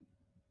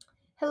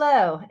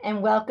Hello,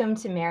 and welcome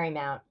to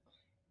Marymount.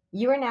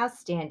 You are now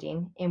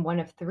standing in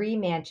one of three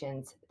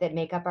mansions that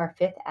make up our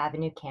Fifth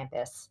Avenue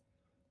campus.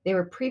 They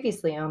were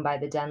previously owned by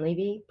the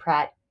Dunleavy,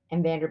 Pratt,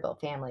 and Vanderbilt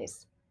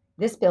families.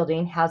 This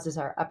building houses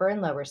our upper and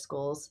lower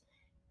schools,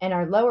 and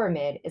our lower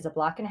mid is a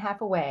block and a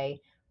half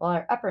away, while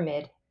our upper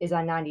mid is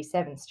on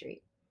 97th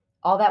Street.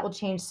 All that will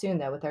change soon,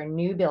 though, with our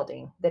new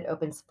building that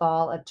opens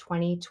fall of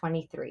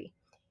 2023.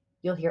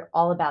 You'll hear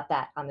all about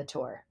that on the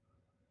tour.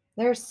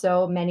 There are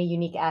so many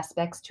unique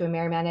aspects to a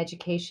Marymount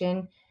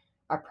education.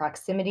 Our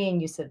proximity and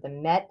use of the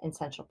Met and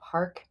Central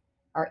Park,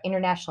 our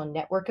international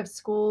network of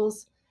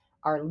schools,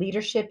 our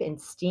leadership in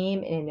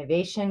STEAM and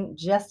innovation,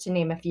 just to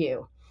name a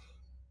few.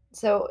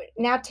 So,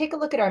 now take a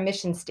look at our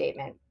mission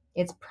statement.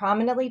 It's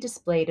prominently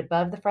displayed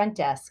above the front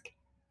desk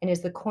and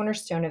is the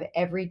cornerstone of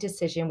every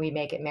decision we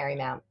make at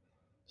Marymount.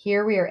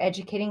 Here we are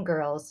educating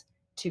girls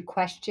to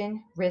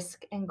question,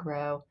 risk, and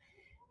grow,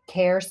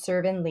 care,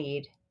 serve, and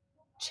lead,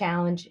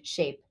 challenge,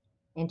 shape,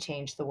 and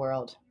change the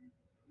world.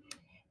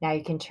 Now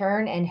you can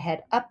turn and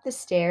head up the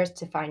stairs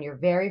to find your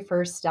very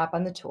first stop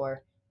on the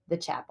tour, the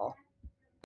chapel.